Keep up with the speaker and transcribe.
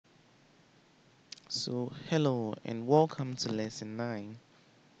So, hello and welcome to lesson 9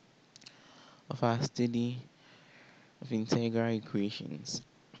 of our study of integral equations.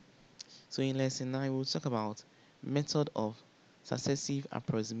 So, in lesson 9, we'll talk about method of successive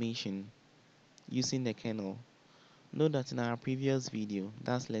approximation using the kernel. Note that in our previous video,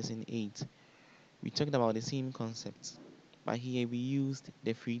 that's lesson 8, we talked about the same concept, but here we used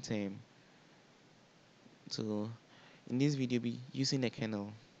the free term. So, in this video, we'll be using the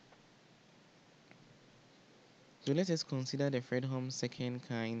kernel. So, let us consider the Fredholm second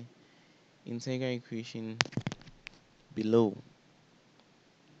kind integral equation below.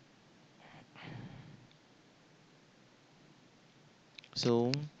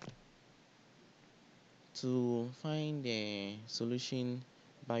 So, to find the solution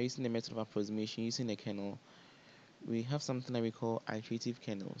by using the method of approximation using the kernel, we have something that we call iterative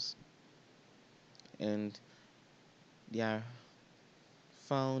kernels, and they are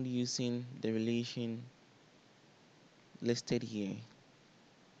found using the relation listed here.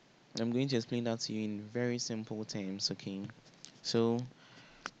 I'm going to explain that to you in very simple terms, okay? So,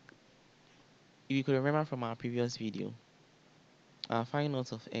 if you could remember from our previous video, our phi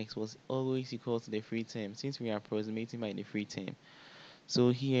naught of x was always equal to the free term since we are approximating by the free term. So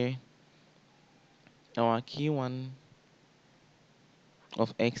here, our k1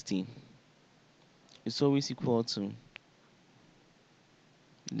 of xt is always equal to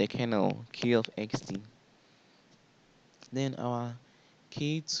the kernel k of xt. Then our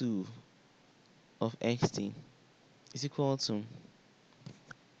k2 of xt is equal to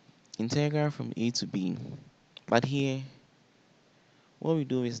integral from a to b. But here, what we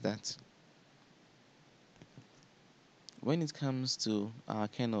do is that when it comes to our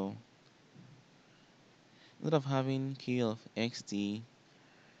kernel, instead of having k of xt,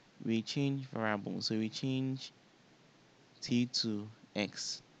 we change variable. So we change t to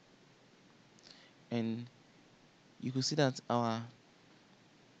x. And you could see that our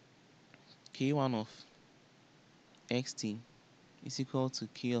k1 of xt is equal to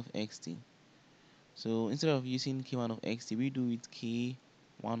k of xt. So instead of using k1 of xt, we do it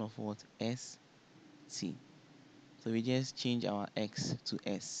k1 of what? st. So we just change our x to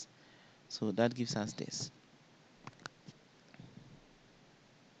s. So that gives us this.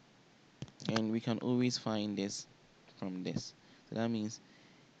 And we can always find this from this. So that means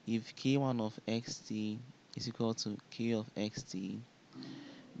if k1 of xt is equal to k of xt,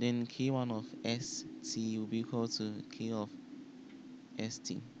 then k1 of st will be equal to k of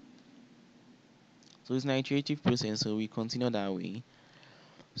st. So it's an iterative process, so we continue that way.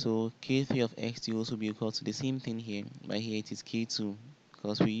 So k3 of xt will also be equal to the same thing here, but here it is k2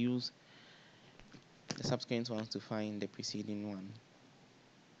 because we use the subsequent ones to find the preceding one.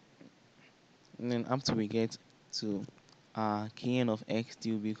 And then after we get to kn of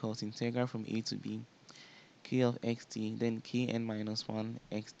xt will be equal to integral from a to b, k of xt, then kn minus 1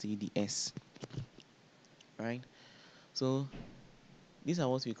 xt ds. Right? So these are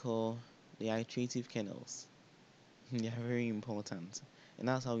what we call the iterative kernels. They are very important, and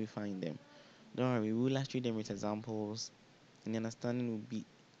that's how we find them. Don't worry, we will illustrate them with examples, and the understanding will be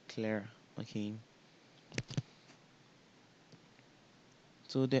clearer. Okay.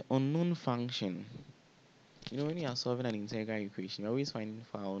 So the unknown function. When you are solving an integral equation, you're always finding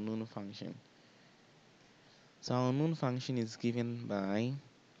for our unknown function. So our unknown function is given by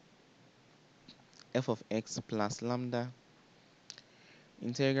f of x plus lambda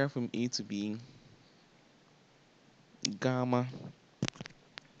integral from a to b gamma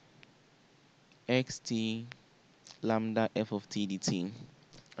xt lambda f of t dt.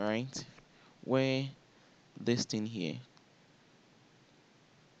 Alright? Where this thing here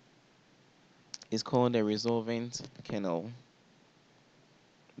is called the resolvent kernel.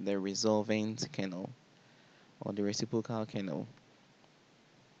 The resolvent kernel or the reciprocal kernel.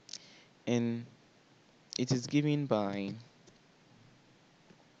 And it is given by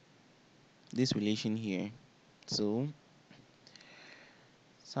this relation here. So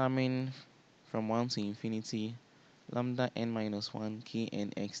summing from 1 to infinity lambda n minus 1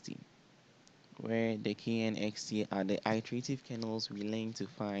 kn xt, where the kn xt are the iterative kernels we learned to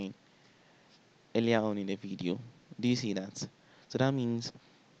find earlier on in the video. Do you see that? So that means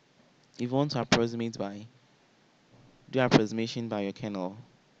if you want to do approximation by your kernel,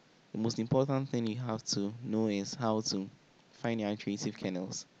 the most important thing you have to know is how to find your iterative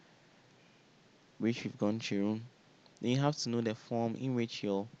kernels, which we've gone through. Then you have to know the form in which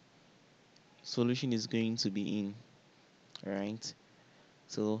your solution is going to be in. Alright?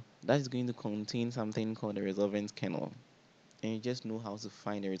 So that is going to contain something called the resolvent kernel. And you just know how to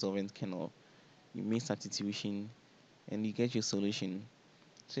find the resolvent kernel. You make substitution and you get your solution.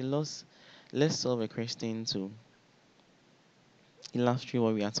 So let's solve a question to illustrate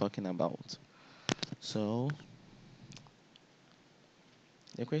what we are talking about. So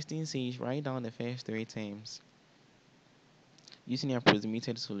the question says write down the first three terms using the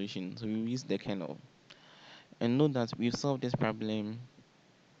approximated solution. So we use the kernel. And note that we've solved this problem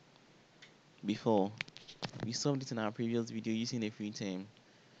before. We solved it in our previous video using the free term.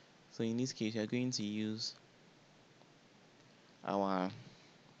 So in this case, we are going to use our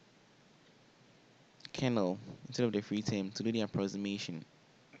kernel instead of the free term to do the approximation.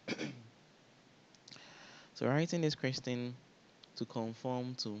 So writing this question to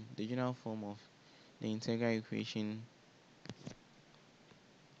conform to the general form of the integral equation,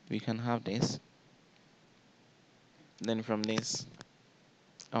 we can have this. Then from this,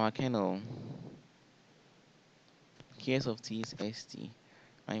 our kernel Ks of t is st.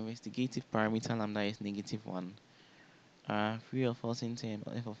 Our investigative parameter lambda is -1. Our free or false term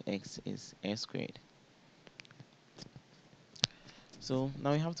f of x is s squared. So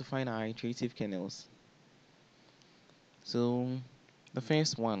now we have to find our iterative kernels. So the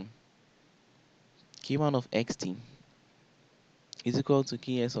first one, k1 of xt is equal to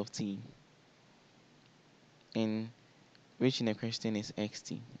ks of t, and which in the question is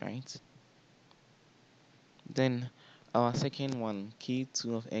xt, right? Then our second one,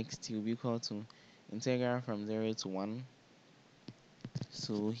 k2 of xt, will be equal to integral from 0 to 1.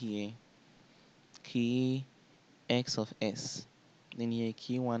 So here, kx of s, then here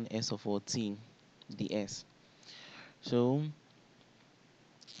k1 s of t ds. So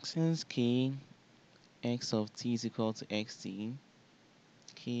since kx of t is equal to xt,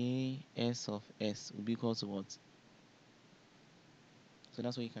 ks of s will be equal to what? So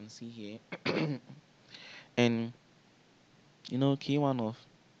that's what you can see here. And you know k1 of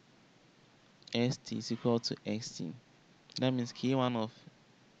st is equal to xt. That means k1 of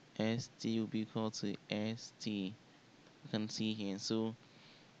st will be equal to st. You can see here. So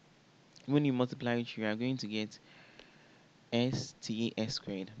when you multiply it, you are going to get st s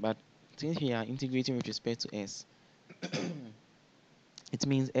squared. But since we are integrating with respect to s, it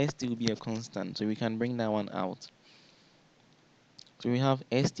means st will be a constant. So we can bring that one out. So we have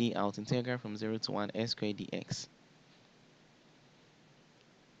st out, integral from 0 to 1 s squared dx.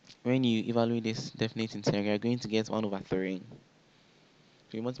 When you evaluate this definite integral, you're going to get 1 over 3.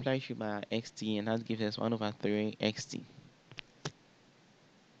 So we multiply it by our xt, and that gives us 1 over 3 xt.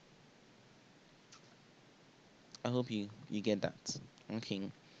 I hope you get that. Okay.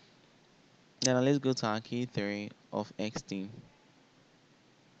 Then let's go to our k3 of xt.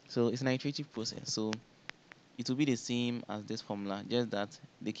 So it's an iterative process. So it will be the same as this formula, just that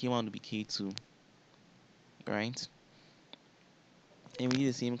the k1 will be k2, right? And we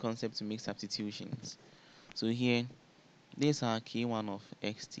use the same concept to make substitutions. So here, this is our k1 of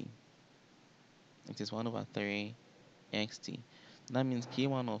xt. It is 1 over 3 xt. That means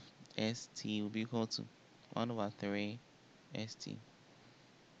k1 of st will be equal to 1 over 3 st.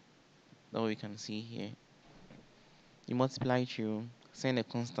 That we can see here. You multiply through, send a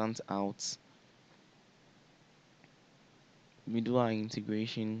constant out. We do our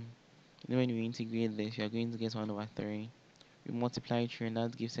integration. And when we integrate this, you are going to get 1 over 3. We multiply through, and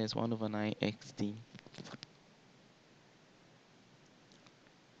that gives us 1 over 9 xt.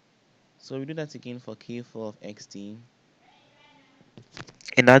 So we do that again for k4 of xt.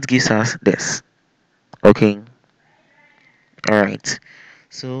 And that gives us this. Okay. Alright.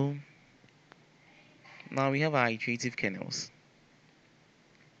 So now we have our iterative kernels.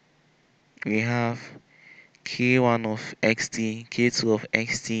 We have k1 of xt, k2 of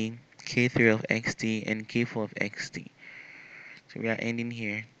xt, k3 of xt, and k4 of xt. So we are ending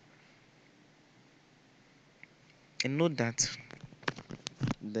here. And note that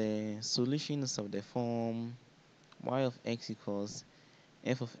the solutions of the form y of x equals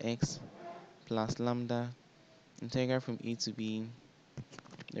f of x plus lambda integral from a to b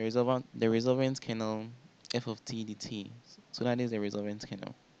the resolvent kernel f of t dt. So that is the resolvent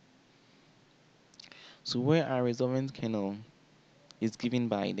kernel. So where our resolvent kernel is given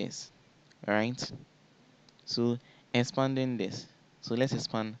by this, right? So expanding this. So let's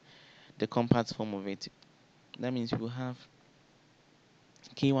expand the compact form of it. That means we will have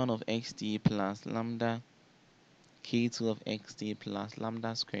k1 of xt plus lambda, k2 of xt plus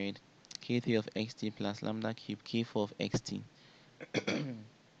lambda squared, k3 of xt plus lambda cubed, k4 of xt.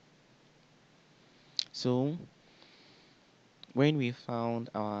 So when we found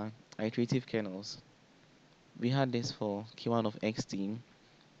our iterative kernels, we had this for k1 of xt,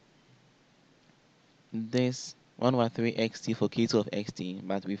 this 1 over 3 xt for k2 of xt,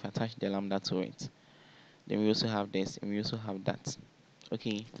 but we've attached the lambda to it. Then we also have this, and we also have that.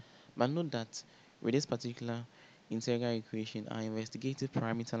 Okay, But note that with this particular integral equation, our investigative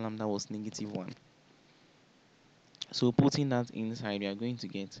parameter lambda was -1. So putting that inside, we are going to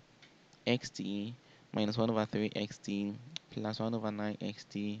get xt minus 1 over 3 xt plus 1 over 9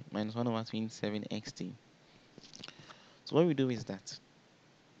 xt minus 1 over 27 xt. So what we do is that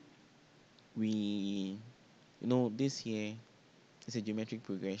we, this here is a geometric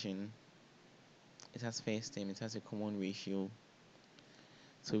progression. It has first term, it has a common ratio.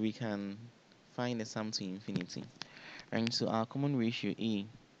 So we can find the sum to infinity. And so our common ratio A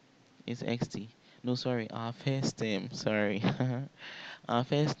is xt. No, sorry, our first term, sorry. Our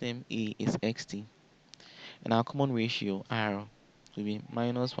first term A is xt. And our common ratio R will be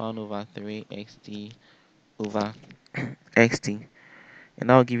minus 1 over 3 xt over xt. And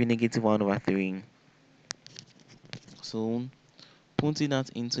that will give you -1 over 3. So putting that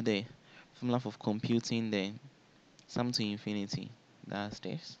into the formula for computing the sum to infinity, that's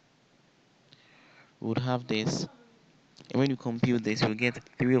this. We would have this. And when you compute this, you'll get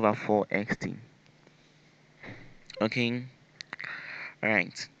 3 over 4 xt. Okay?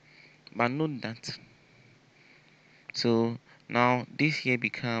 Alright. But note that. So now this here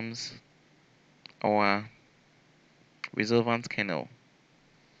becomes our resultant kernel.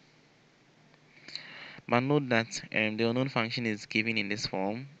 But note that the unknown function is given in this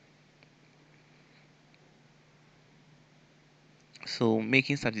form. So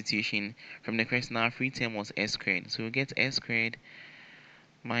making substitution from the question, our free term was s squared. So we get s squared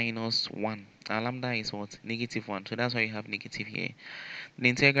minus 1. Our lambda is what? -1. So that's why you have negative here. The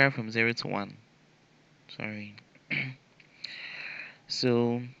integral from 0 to 1. Sorry.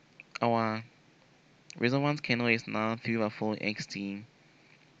 So our resultant kernel is now 3 over 4 xt.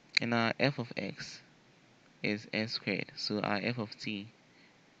 And our f of x is s squared. So our f of t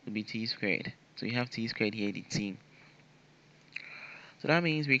will be t squared. So we have t squared here, dt. So that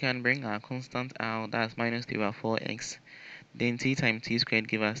means we can bring our constant out, that's minus 3 over 4x. Then t times t squared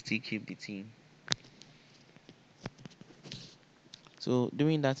give us t cubed dt. So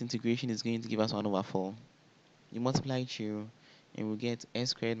doing that integration is going to give us 1 over 4. You multiply it through and we get s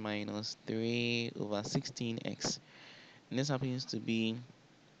squared minus 3 over 16x. And this happens to be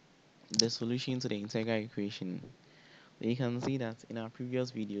the solution to the integral equation. You can see that in our previous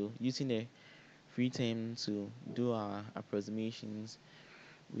video, using the free term to do our approximations,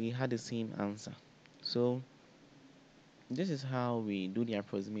 we had the same answer. So this is how we do the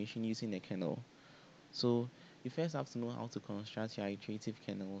approximation using the kernel. So you first have to know how to construct your iterative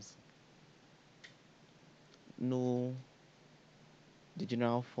kernels, know the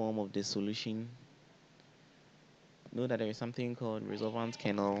general form of the solution, know that there is something called resultant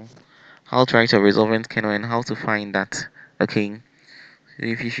kernel, how to write a resultant kernel, and how to find that. Okay, so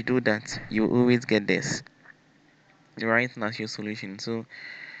if you should do that, you always get this, the right as your solution. So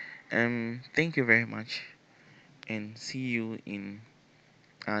thank you very much and see you in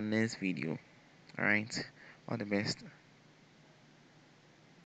our next video. All right, all the best.